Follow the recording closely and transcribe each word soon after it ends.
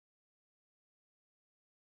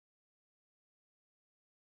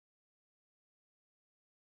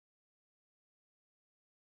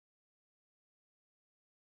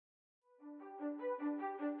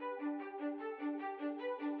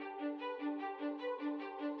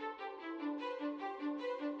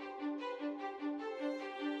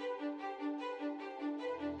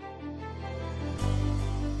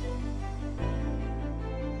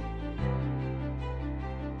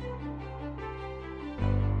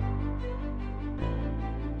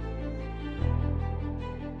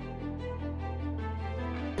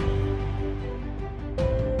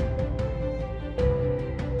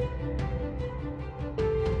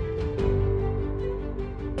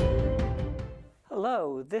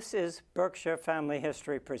Hello, this is Berkshire Family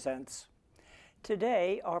History Presents.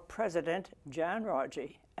 Today, our President, Jan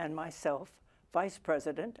Raji, and myself, Vice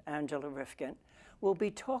President Angela Rifkin, will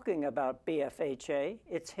be talking about BFHA,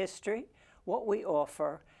 its history, what we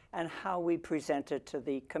offer, and how we present it to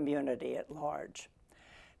the community at large.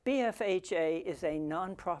 BFHA is a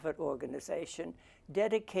nonprofit organization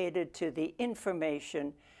dedicated to the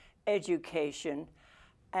information, education,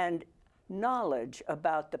 and knowledge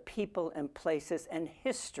about the people and places and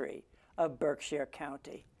history of Berkshire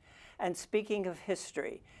County. And speaking of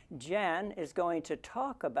history, Jan is going to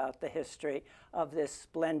talk about the history of this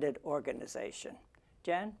splendid organization.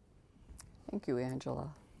 Jan? Thank you,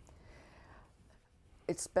 Angela.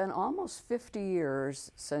 It's been almost 50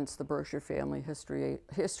 years since the Berkshire Family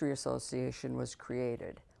History Association was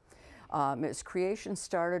created. Its creation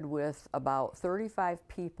started with about 35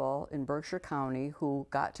 people in Berkshire County who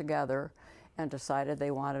got together and decided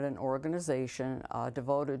they wanted an organization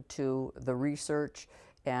devoted to the research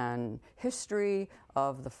and history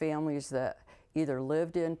of the families that either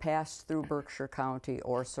lived in, passed through Berkshire County,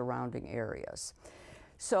 or surrounding areas.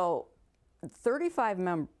 So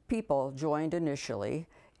 35 people joined initially,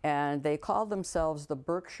 and they called themselves the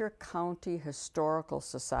Berkshire County Historical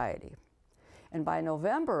Society. And by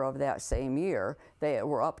November of that same year, they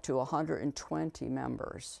were up to 120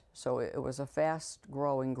 members. So it was a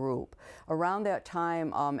fast-growing group. Around that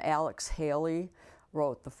time, Alex Haley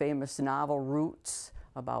wrote the famous novel Roots,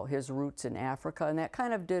 about his roots in Africa, and that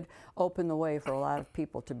kind of did open the way for a lot of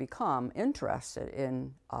people to become interested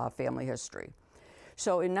in family history.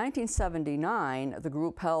 So in 1979, the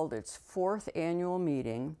group held its 4th annual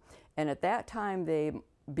meeting, and at that time they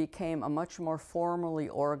became a much more formally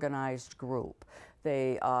organized group.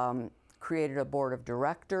 They created a board of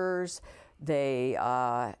directors, they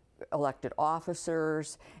elected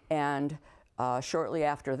officers, and shortly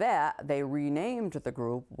after that, they renamed the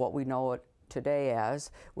group what we know it today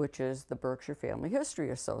as, which is the Berkshire Family History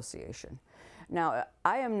Association. Now,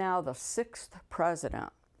 I am now the 6th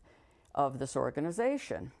president of this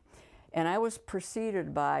organization, and I was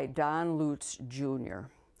preceded by Don Lutz Jr.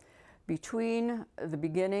 Between the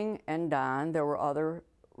beginning and Don, there were other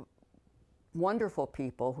wonderful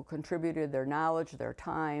people who contributed their knowledge, their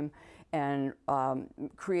time, and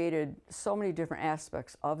created so many different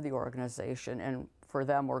aspects of the organization, and for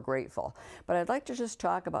them we're grateful. But I'd like to just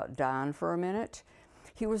talk about Don for a minute.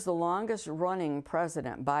 He was the longest running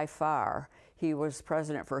president by far. He was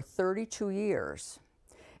president for 32 years,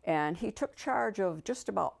 and he took charge of just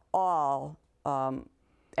about all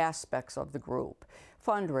aspects of the group.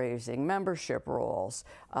 Fundraising, membership roles,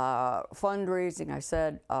 fundraising, I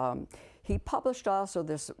said. He published also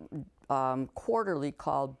this quarterly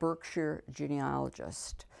called Berkshire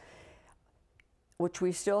Genealogist, which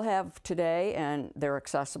we still have today, and they're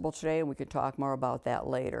accessible today, and we could talk more about that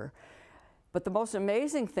later. But the most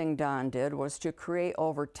amazing thing Don did was to create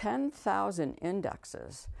over 10,000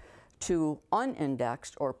 indexes to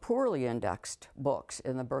unindexed or poorly indexed books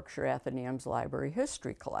in the Berkshire Athenaeum's library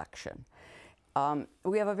history collection.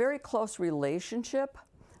 We have a very close relationship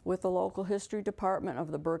with the local history department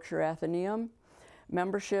of the Berkshire Athenaeum.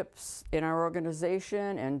 Memberships in our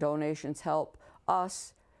organization and donations help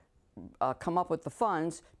us come up with the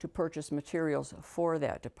funds to purchase materials for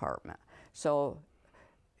that department. So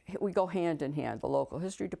we go hand in hand, the local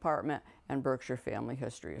history department and Berkshire Family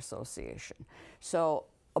History Association. So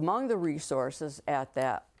among the resources at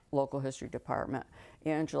that local history department,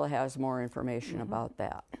 Angela has more information about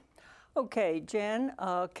that. Okay, Jan,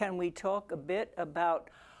 can we talk a bit about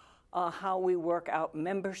how we work out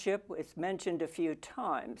membership? It's mentioned a few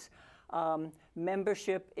times.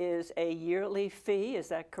 Membership is a yearly fee, is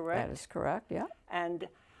that correct? That is correct, yeah. And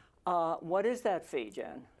what is that fee,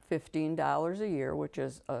 Jan? $15 a year, which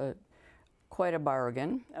is quite a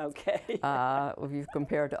bargain. Okay. If you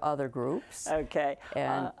compare to other groups. Okay.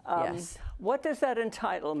 And yes. What does that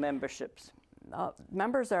entitle memberships?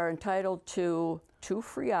 Members are entitled to 2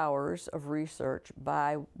 free hours of research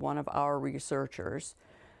by one of our researchers.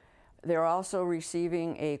 They're also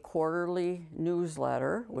receiving a quarterly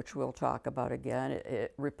newsletter, which we'll talk about again.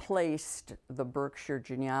 It replaced the Berkshire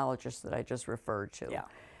genealogist that I just referred to. Yeah.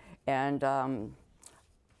 And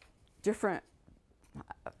different,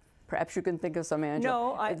 perhaps you can think of some, Angela.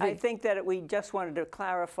 No, I think that we just wanted to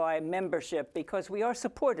clarify membership because we are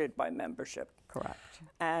supported by membership. Correct.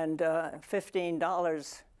 And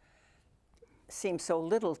 $15 seems so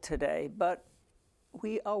little today, but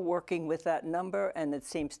we are working with that number, and it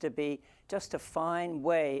seems to be just a fine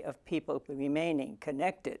way of people remaining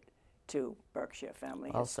connected to Berkshire family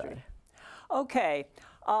history. Said. Okay,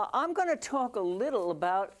 I'm going to talk a little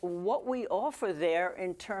about what we offer there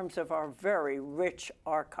in terms of our very rich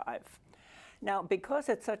archive. Now, because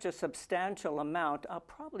it's such a substantial amount, I'll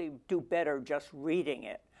probably do better just reading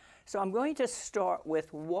it. So I'm going to start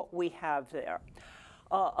with what we have there.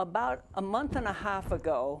 About a month and a half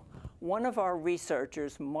ago, one of our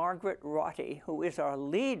researchers, Margaret Rotty, who is our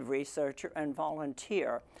lead researcher and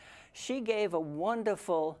volunteer, she gave a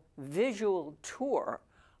wonderful visual tour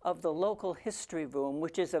of the local history room,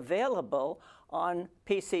 which is available on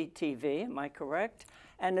PCTV, am I correct?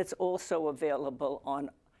 And it's also available on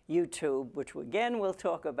YouTube, which again we'll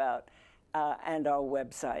talk about, and our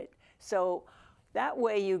website. So that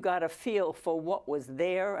way you got a feel for what was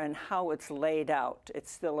there and how it's laid out.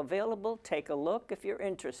 It's still available. Take a look if you're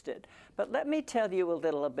interested. But let me tell you a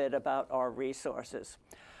little bit about our resources.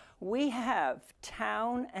 We have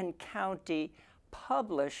town and county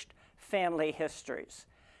published family histories.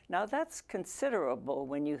 Now that's considerable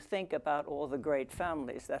when you think about all the great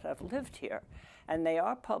families that have lived here. And they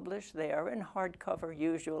are published, they are in hardcover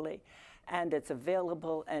usually, and it's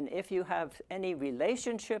available. And if you have any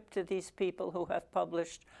relationship to these people who have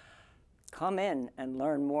published, come in and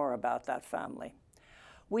learn more about that family.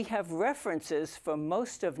 We have references for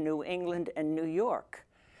most of New England and New York.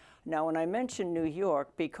 Now, when I mention New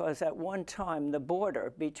York, because at one time the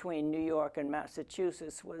border between New York and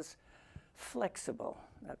Massachusetts was flexible,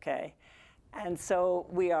 okay? And so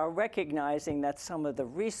we are recognizing that some of the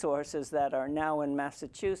resources that are now in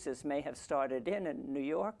Massachusetts may have started in New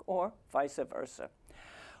York or vice versa.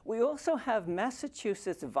 We also have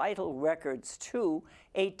Massachusetts vital records to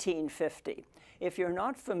 1850. If you're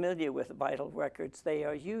not familiar with vital records, they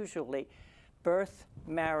are usually birth,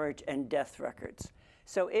 marriage, and death records.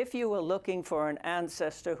 So if you were looking for an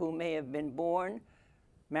ancestor who may have been born,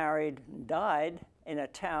 married, died in a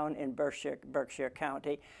town in Berkshire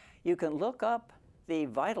County, you can look up the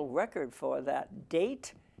vital record for that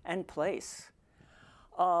date and place.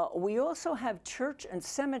 We also have church and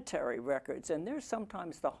cemetery records, and they're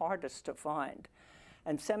sometimes the hardest to find.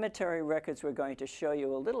 And cemetery records we're going to show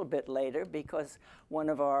you a little bit later because one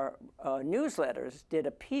of our newsletters did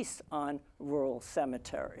a piece on rural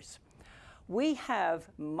cemeteries. We have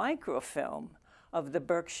microfilm of the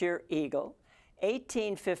Berkshire Eagle,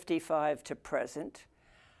 1855 to present,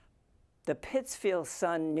 the Pittsfield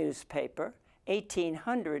Sun newspaper,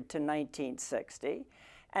 1800 to 1960,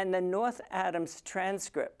 and the North Adams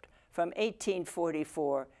transcript from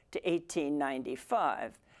 1844 to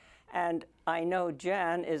 1895. And I know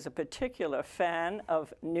Jan is a particular fan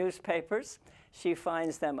of newspapers. She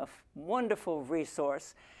finds them a wonderful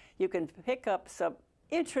resource. You can pick up some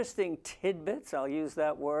interesting tidbits, I'll use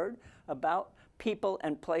that word, about people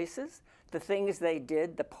and places, the things they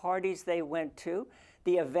did, the parties they went to,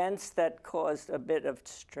 the events that caused a bit of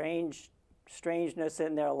strangeness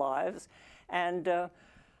in their lives. And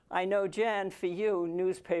I know, Jan, for you,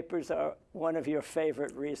 newspapers are one of your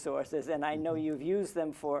favorite resources, and I know you've used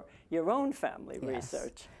them for your own family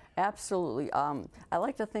research. Absolutely. I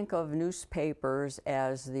like to think of newspapers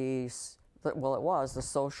as well, it was the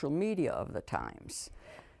social media of the times.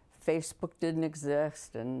 Facebook didn't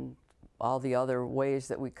exist, and all the other ways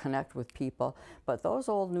that we connect with people. But those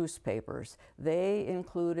old newspapers, they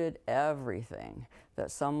included everything.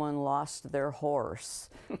 That someone lost their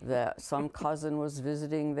horse, that some cousin was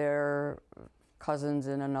visiting their cousins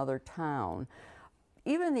in another town.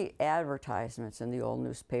 Even the advertisements in the old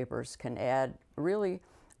newspapers can add really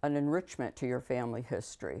an enrichment to your family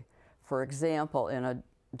history. For example, in a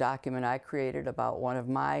document I created about one of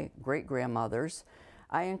my great-grandmothers,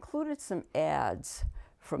 I included some ads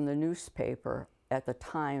from the newspaper at the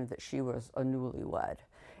time that she was a newlywed.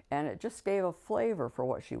 And it just gave a flavor for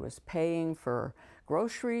what she was paying for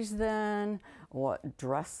groceries then, what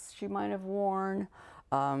dress she might have worn.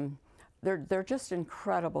 They're just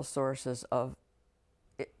incredible sources of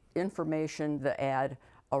information that add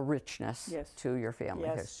a richness to your family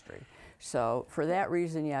history. So for that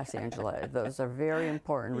reason, yes, Angela, those are very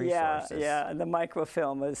important resources. Yeah, the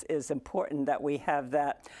microfilm is important that we have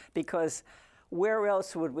that, because where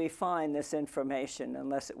else would we find this information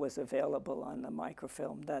unless it was available on the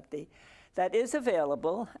microfilm? That is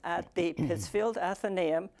available at the Pittsfield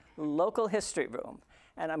Athenaeum Local History Room.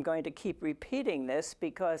 And I'm going to keep repeating this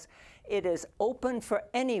because it is open for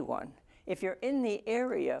anyone. If you're in the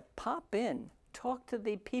area, pop in, talk to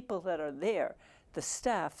the people that are there, the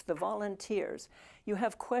staff, the volunteers. You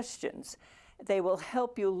have questions. They will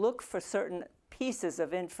help you look for certain pieces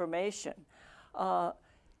of information.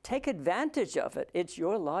 Take advantage of it. It's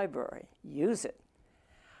your library. Use it.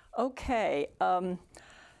 Okay.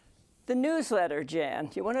 The newsletter, Jan.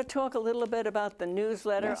 Do you want to talk a little bit about the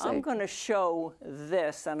newsletter? Yes, I'm going to show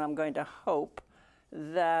this, and I'm going to hope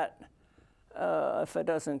that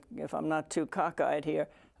if I'm not too cockeyed here,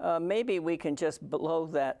 maybe we can just blow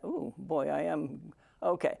that. Oh, boy, I am.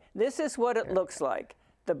 Okay. This is what it looks like.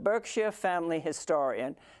 The Berkshire Family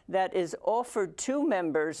Historian that is offered to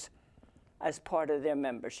members as part of their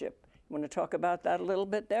membership. You want to talk about that a little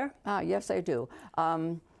bit there? Yes, I do.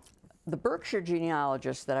 The Berkshire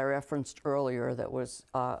genealogist that I referenced earlier that was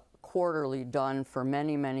quarterly done for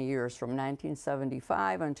many, many years, from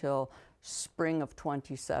 1975 until spring of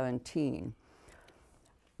 2017.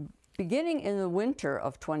 Beginning in the winter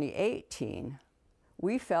of 2018,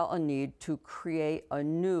 we felt a need to create a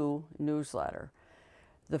new newsletter.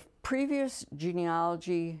 The previous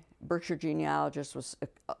Berkshire genealogist was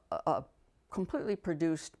completely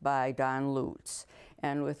produced by Don Lutz.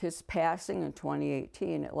 And with his passing in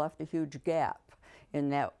 2018, it left a huge gap in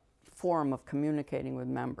that form of communicating with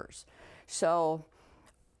members. So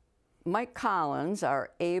Mike Collins, our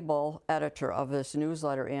able editor of this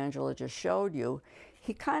newsletter Angela just showed you,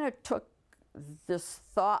 he kind of took this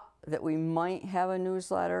thought that we might have a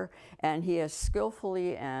newsletter, and he has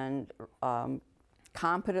skillfully and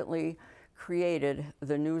competently created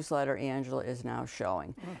the newsletter Angela is now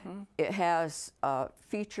showing. Mm-hmm. It has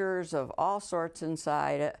features of all sorts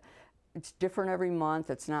inside it. It's different every month.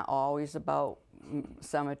 It's not always about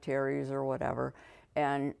cemeteries or whatever.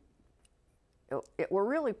 And we're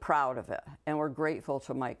really proud of it, and we're grateful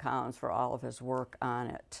to Mike Collins for all of his work on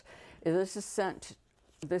it.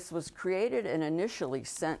 This was created and initially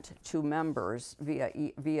sent to members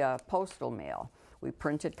via postal mail. We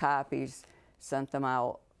printed copies, sent them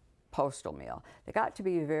out postal mail. They got to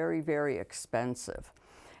be very, very expensive.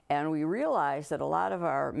 And we realized that a lot of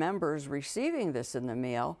our members receiving this in the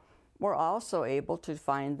mail were also able to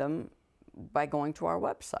find them by going to our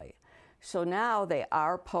website. So now they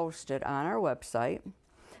are posted on our website.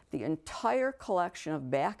 The entire collection of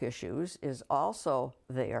back issues is also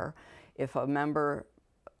there. If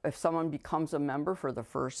someone becomes a member for the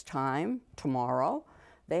first time tomorrow,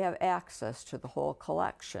 they have access to the whole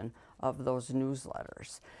collection of those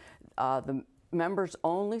newsletters. The members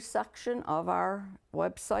only section of our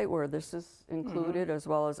website, where this is included, mm-hmm. as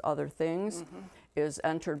well as other things, mm-hmm. is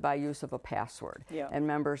entered by use of a password. Yep. And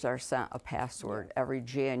members are sent a password. Yep. Every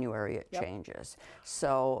January it yep. changes.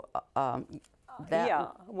 So yeah,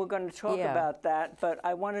 we're going to talk about that, but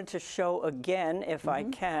I wanted to show again, if mm-hmm. I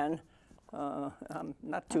can. I'm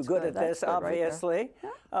not too good at this, obviously. Right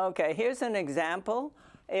yeah. Okay, here's an example.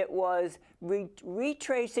 It was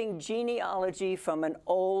retracing genealogy from an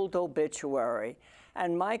old obituary.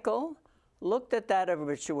 And Michael looked at that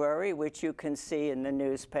obituary, which you can see in the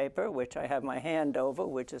newspaper, which I have my hand over,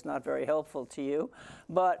 which is not very helpful to you,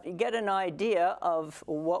 but get an idea of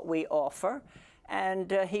what we offer. And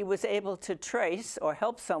he was able to trace, or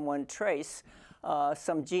help someone trace,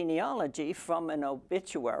 some genealogy from an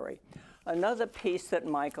obituary. Another piece that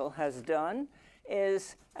Michael has done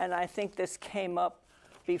is, and I think this came up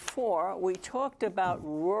before, we talked about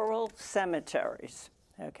rural cemeteries,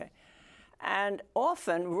 okay? And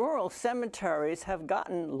often rural cemeteries have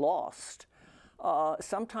gotten lost.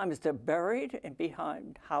 Sometimes they're buried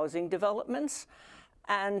behind housing developments,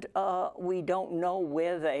 and we don't know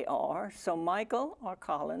where they are. So Michael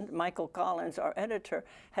Collins, our editor,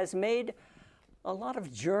 has made a lot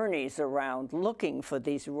of journeys around looking for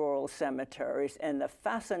these rural cemeteries and the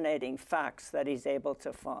fascinating facts that he's able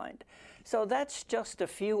to find. So that's just a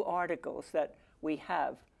few articles that we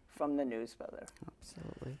have from the newsletter.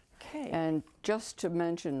 Absolutely. Okay. And just to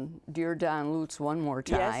mention Dear Don Lutz one more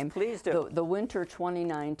time. Yes, please do. The winter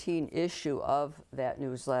 2019 issue of that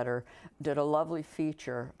newsletter did a lovely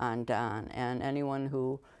feature on Don, and anyone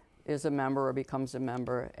who is a member or becomes a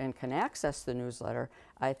member and can access the newsletter,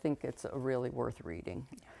 I think it's really worth reading.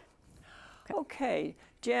 Okay.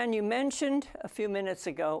 Jan, you mentioned a few minutes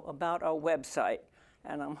ago about our website,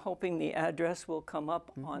 and I'm hoping the address will come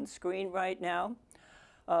up mm-hmm. on screen right now,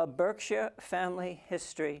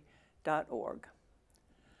 berkshirefamilyhistory.org.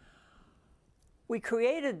 We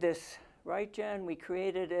created this right, Jan? We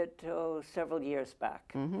created it several years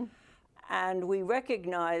back. And we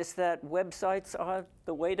recognize that websites are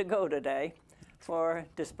the way to go today for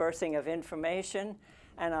dispersing of information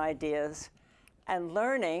and ideas and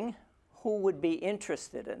learning who would be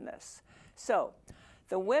interested in this. So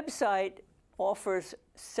the website offers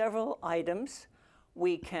several items.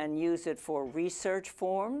 We can use it for research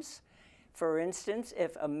forms. For instance,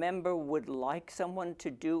 if a member would like someone to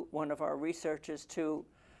do, one of our researchers to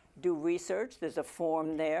do research, there's a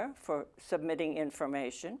form there for submitting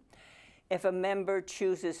information. If a member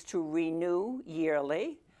chooses to renew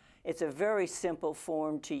yearly, it's a very simple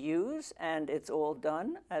form to use, and it's all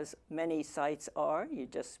done, as many sites are. You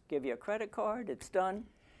just give your credit card, it's done,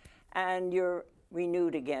 and you're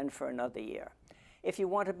renewed again for another year. If you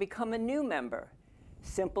want to become a new member,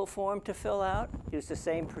 simple form to fill out, use the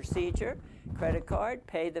same procedure, credit card,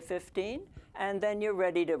 pay the $15, and then you're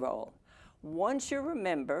ready to roll. Once you're a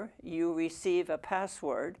member, you receive a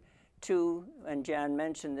password to, and Jan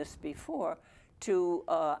mentioned this before, to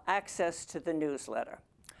access to the newsletter.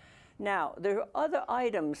 Now, there are other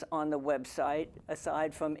items on the website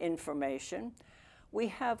aside from information. We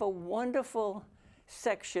have a wonderful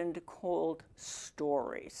section called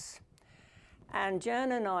Stories. And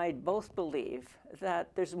Jan and I both believe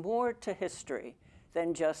that there's more to history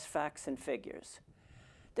than just facts and figures.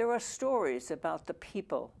 There are stories about the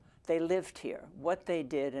people. They lived here, what they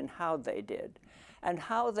did and how they did, and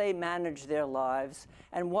how they managed their lives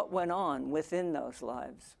and what went on within those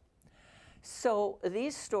lives. So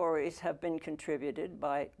these stories have been contributed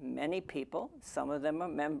by many people. Some of them are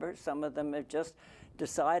members, some of them have just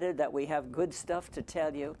decided that we have good stuff to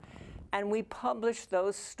tell you. And we publish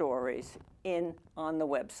those stories on the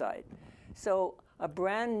website. So a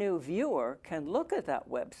brand new viewer can look at that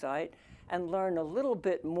website and learn a little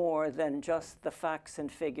bit more than just the facts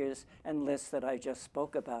and figures and lists that I just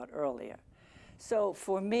spoke about earlier. So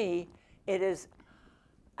for me, it is,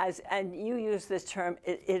 and you use this term,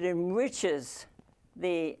 it enriches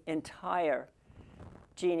the entire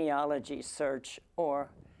genealogy search or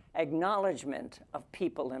acknowledgement of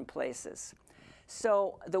people and places.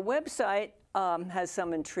 So the website has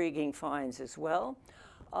some intriguing finds as well.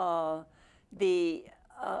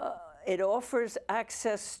 It offers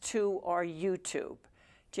access to our YouTube.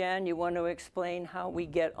 Jan, you want to explain how we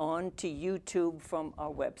get on to YouTube from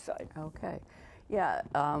our website? Okay. Yeah,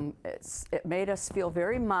 it made us feel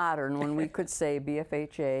very modern when we could say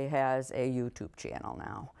BFHA has a YouTube channel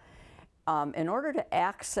now. In order to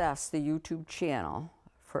access the YouTube channel,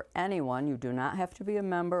 for anyone, you do not have to be a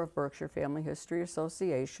member of Berkshire Family History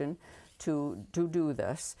Association to do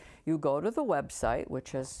this. You go to the website,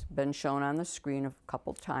 which has been shown on the screen a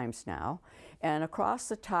couple times now, and across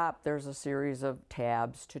the top there's a series of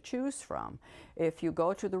tabs to choose from. If you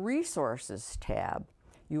go to the Resources tab,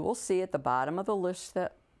 you will see at the bottom of the list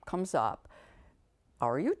that comes up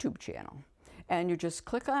our YouTube channel. And you just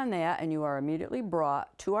click on that and you are immediately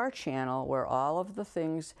brought to our channel where all of the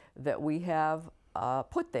things that we have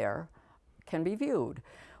put there can be viewed.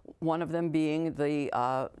 One of them being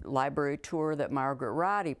the library tour that Margaret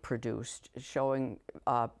Roddy produced, showing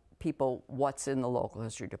people what's in the local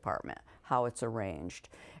history department, how it's arranged.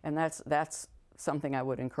 And that's something I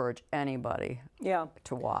would encourage anybody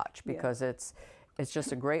to watch, because it's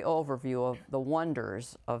just a great overview of the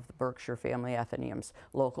wonders of the Berkshire Family Athenaeum's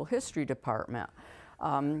local history department.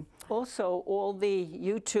 Also, all the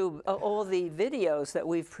YouTube, all the videos that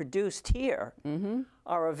we've produced here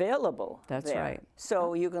are available That's there. right.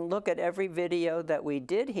 So you can look at every video that we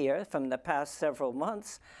did here from the past several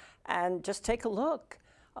months and just take a look.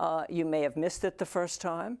 You may have missed it the first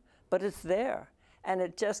time, but it's there. And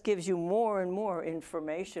it just gives you more and more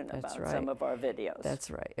information about some of our videos. That's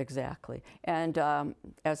right, exactly. And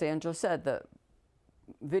as Angela said, the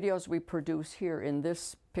videos we produce here in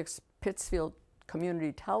this Pittsfield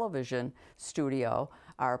Community Television studio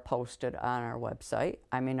are posted on our website,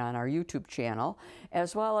 on our YouTube channel,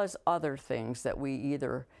 as well as other things that we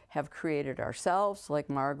either have created ourselves, like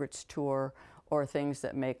Margaret's tour, or things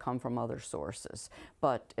that may come from other sources.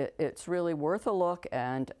 But it's really worth a look,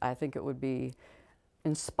 and I think it would be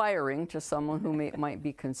inspiring to someone who might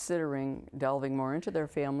be considering delving more into their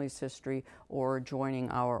family's history or joining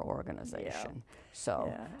our organization.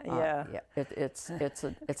 So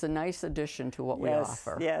it's a nice addition to what we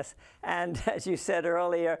offer. Yes, and as you said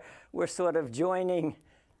earlier, we're sort of joining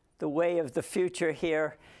the way of the future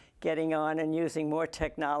here, getting on and using more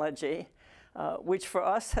technology, which for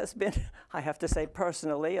us has been, I have to say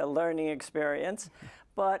personally, a learning experience,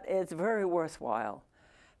 but it's very worthwhile,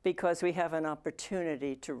 because we have an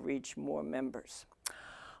opportunity to reach more members.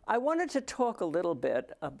 I wanted to talk a little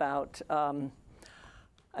bit about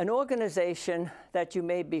an organization that you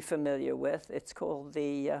may be familiar with. It's called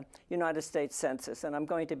the United States Census, and I'm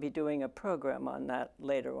going to be doing a program on that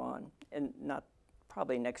later on, and not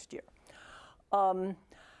probably next year.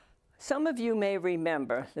 Some of you may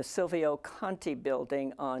remember the Silvio Conti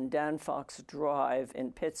building on Danfox Drive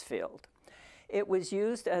in Pittsfield. It was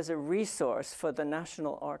used as a resource for the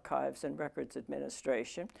National Archives and Records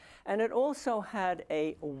Administration, and it also had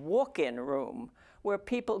a walk-in room where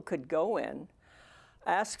people could go in,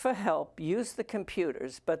 ask for help, use the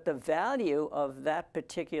computers, but the value of that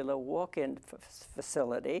particular walk-in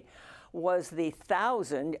facility was the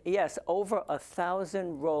over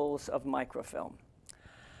 1,000 rolls of microfilm.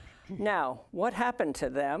 Now, what happened to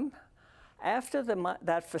them? After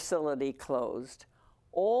that facility closed,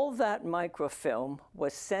 all that microfilm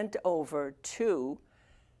was sent over to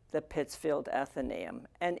the Pittsfield Athenaeum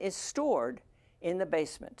and is stored in the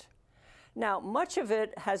basement. Now, much of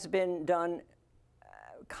it has been done,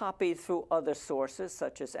 copied through other sources,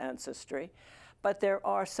 such as Ancestry, but there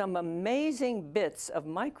are some amazing bits of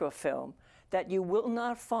microfilm that you will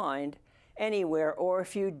not find anywhere, or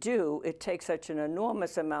if you do, it takes such an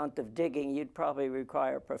enormous amount of digging, you'd probably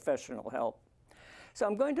require professional help. So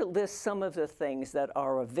I'm going to list some of the things that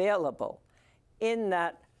are available in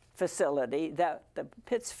that facility that the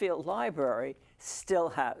Pittsfield Library still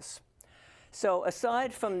has. So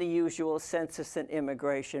aside from the usual census and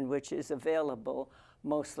immigration, which is available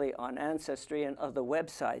mostly on Ancestry and other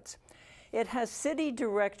websites, it has city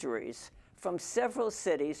directories from several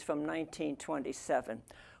cities from 1927.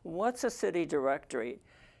 What's a city directory?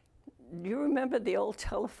 Do you remember the old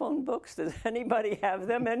telephone books? Does anybody have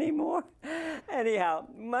them anymore? Anyhow,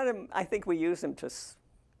 I think we use them to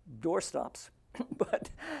doorstops. But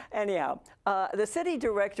anyhow, the city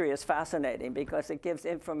directory is fascinating because it gives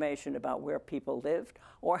information about where people lived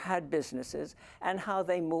or had businesses and how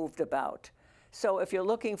they moved about. So if you're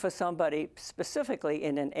looking for somebody specifically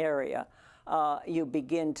in an area, you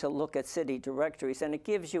begin to look at city directories, and it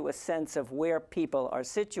gives you a sense of where people are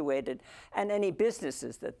situated and any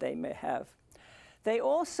businesses that they may have. They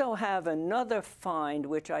also have another find,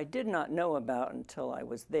 which I did not know about until I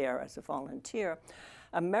was there as a volunteer,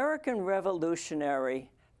 American Revolutionary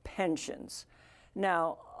pensions.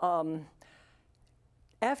 Now,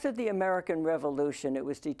 after the American Revolution, it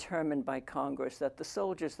was determined by Congress that the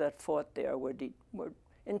soldiers that fought there were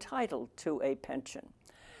entitled to a pension.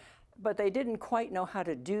 But they didn't quite know how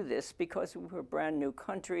to do this because we were a brand new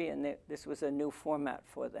country and this was a new format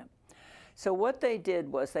for them. So what they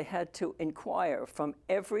did was they had to inquire from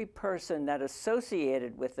every person that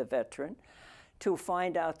associated with the veteran to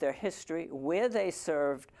find out their history, where they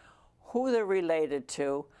served, who they're related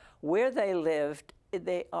to, where they lived.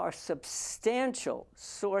 They are substantial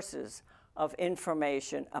sources of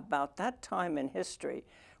information about that time in history,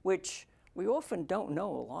 which we often don't know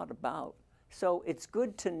a lot about. So it's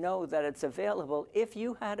good to know that it's available if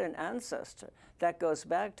you had an ancestor that goes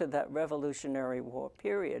back to that Revolutionary War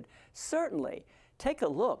period. Certainly, take a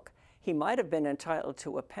look. He might have been entitled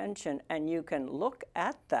to a pension, and you can look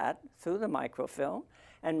at that through the microfilm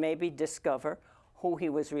and maybe discover who he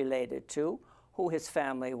was related to, who his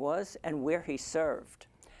family was, and where he served.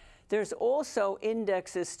 There's also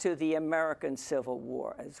indexes to the American Civil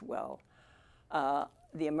War as well.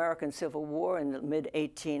 The American Civil War in the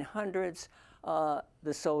mid-1800s,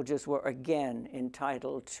 the soldiers were again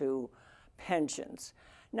entitled to pensions.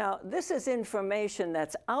 Now, this is information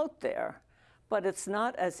that's out there, but it's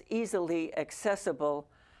not as easily accessible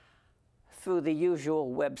through the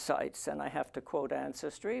usual websites. And I have to quote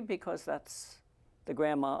Ancestry because that's the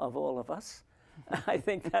grandma of all of us. I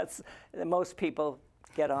think that's, most people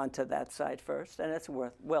get onto that site first, and it's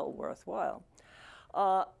well worthwhile.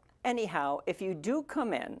 Anyhow, if you do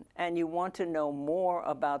come in and you want to know more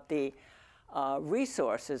about the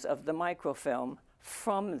resources of the microfilm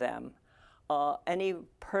from them, any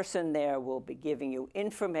person there will be giving you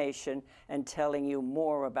information and telling you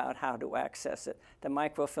more about how to access it. The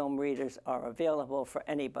microfilm readers are available for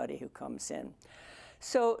anybody who comes in.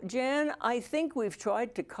 So, Jan, I think we've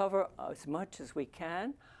tried to cover as much as we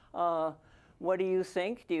can. What do you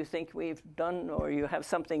think? Do you think we've done, or you have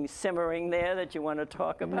something simmering there that you want to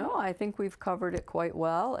talk about? No, I think we've covered it quite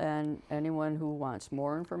well, and anyone who wants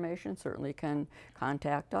more information certainly can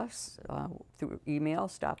contact us through email,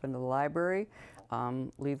 stop into the library,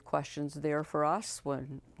 leave questions there for us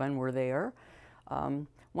when we're there.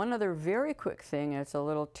 One other very quick thing, it's a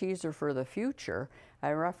little teaser for the future.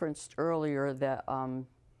 I referenced earlier that Don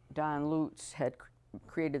Lutz had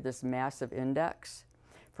created this massive index.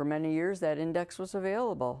 For many years, that index was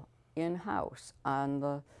available in-house on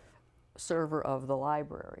the server of the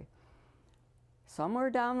library. Somewhere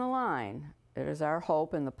down the line, it is our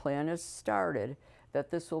hope, and the plan is started,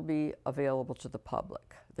 that this will be available to the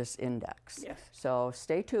public, this index. Yes. So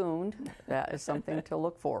stay tuned. That is something to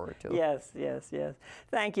look forward to. Yes, yes, yes.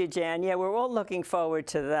 Thank you, Jan. Yeah, we're all looking forward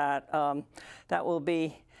to that. That will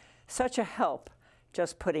be such a help,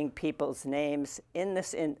 just putting people's names in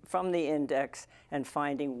this from the index and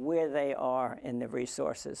finding where they are in the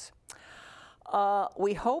resources.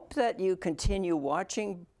 We hope that you continue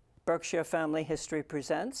watching Berkshire Family History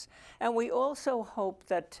Presents, and we also hope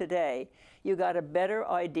that today you got a better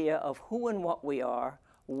idea of who and what we are,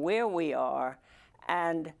 where we are,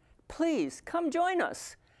 and please come join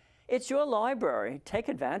us. It's your library. Take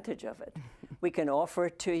advantage of it. We can offer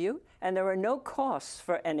it to you, and there are no costs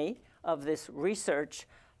for any of this research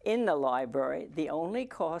in the library. The only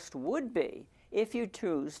cost would be if you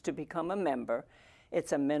choose to become a member.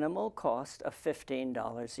 It's a minimal cost of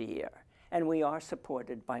 $15 a year, and we are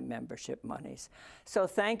supported by membership monies. So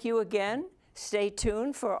thank you again. Stay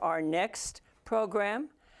tuned for our next program,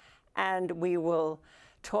 and we will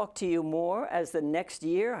talk to you more as the next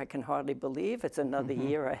year, I can hardly believe it's another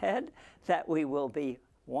year ahead, that we will be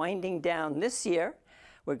winding down this year.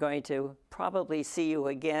 We're going to probably see you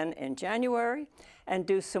again in January and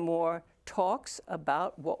do some more talks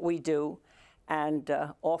about what we do and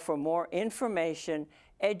offer more information,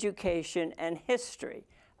 education, and history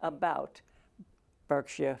about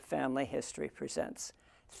Berkshire Family History Presents.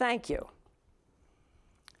 Thank you.